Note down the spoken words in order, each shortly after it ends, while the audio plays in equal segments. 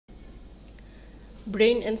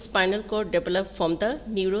Brain and spinal cord develop from the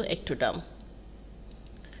neuroectoderm.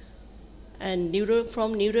 And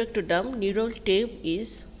from neuroectoderm, neural tube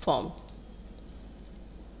is formed.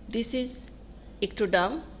 This is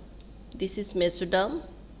ectoderm, this is mesoderm,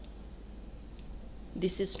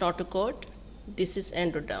 this is notochord, this is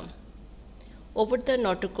endoderm. Over the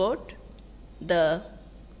notochord, the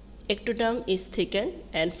ectoderm is thickened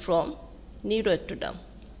and from neuroectoderm.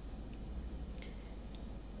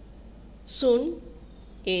 Soon,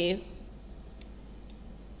 a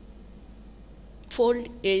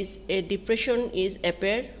depression is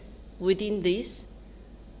appeared within this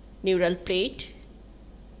neural plate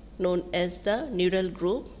known as the neural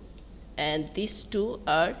groove, and these two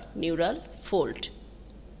are neural fold.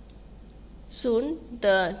 Soon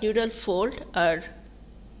the neural fold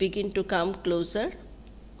begin to come closer,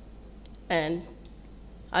 and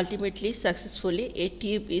ultimately successfully a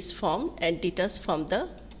tube is formed and detached from the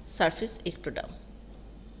surface ectoderm.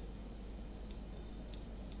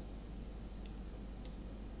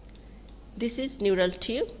 This is neural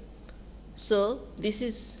tube. So this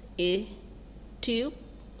is a tube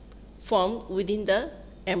formed within the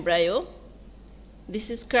embryo. This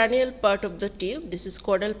is cranial part of the tube, this is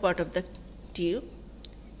caudal part of the tube.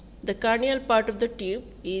 The cranial part of the tube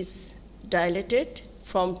is dilated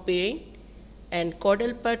from brain and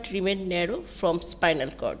caudal part remain narrow from spinal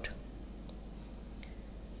cord.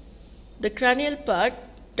 The cranial part,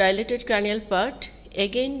 dilated cranial part,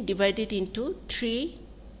 again divided into three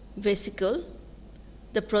vesicles,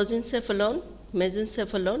 the Prosencephalon,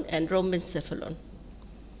 Mesencephalon and Rhombencephalon.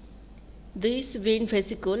 This brain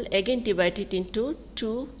vesicle again divided into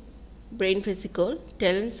two brain vesicles,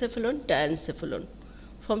 Telencephalon, Diencephalon.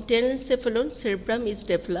 From Telencephalon, cerebrum is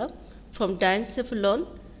developed. From Diencephalon,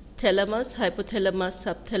 thalamus, hypothalamus,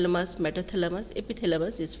 subthalamus, metathalamus,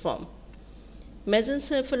 epithalamus is formed.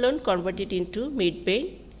 Mesencephalon converted into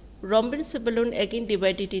midbrain. Rhombencephalon again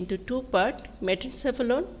divided into two parts,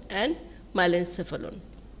 metencephalon and myelencephalon.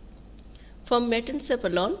 From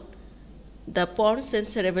metencephalon, the pons and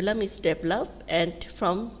cerebellum is developed, and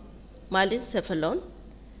from myelencephalon,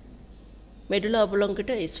 medulla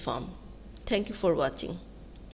oblongata is formed. Thank you for watching.